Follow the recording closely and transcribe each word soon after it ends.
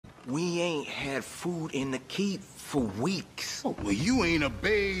We ain't had food in the keep for weeks. Oh, well, you ain't a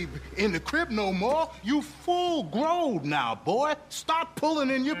babe in the crib no more. You full grown now, boy. Stop pulling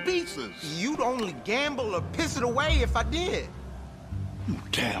in your pieces. You'd only gamble or piss it away if I did. You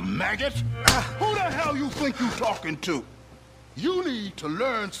damn maggot. Who the hell you think you talking to? You need to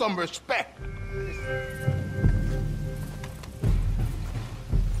learn some respect.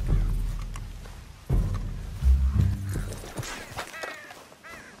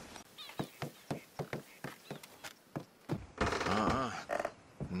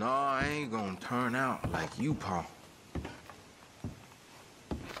 No, I ain't gonna turn out like you, Pa.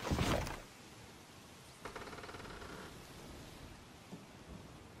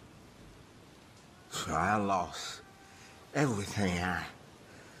 So I lost everything.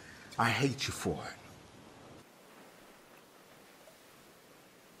 I hate you for it.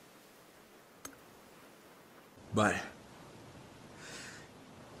 But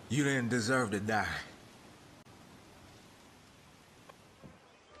you didn't deserve to die.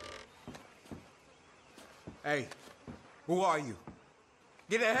 Hey, who are you?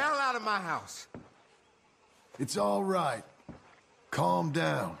 Get the hell out of my house. It's all right. Calm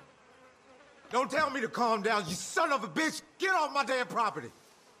down. Don't tell me to calm down, you son of a bitch! Get off my damn property!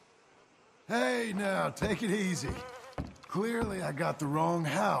 Hey, now, take it easy. Clearly, I got the wrong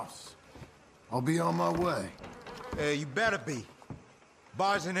house. I'll be on my way. You better be.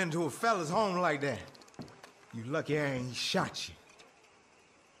 Barging into a fella's home like that. You lucky I ain't shot you.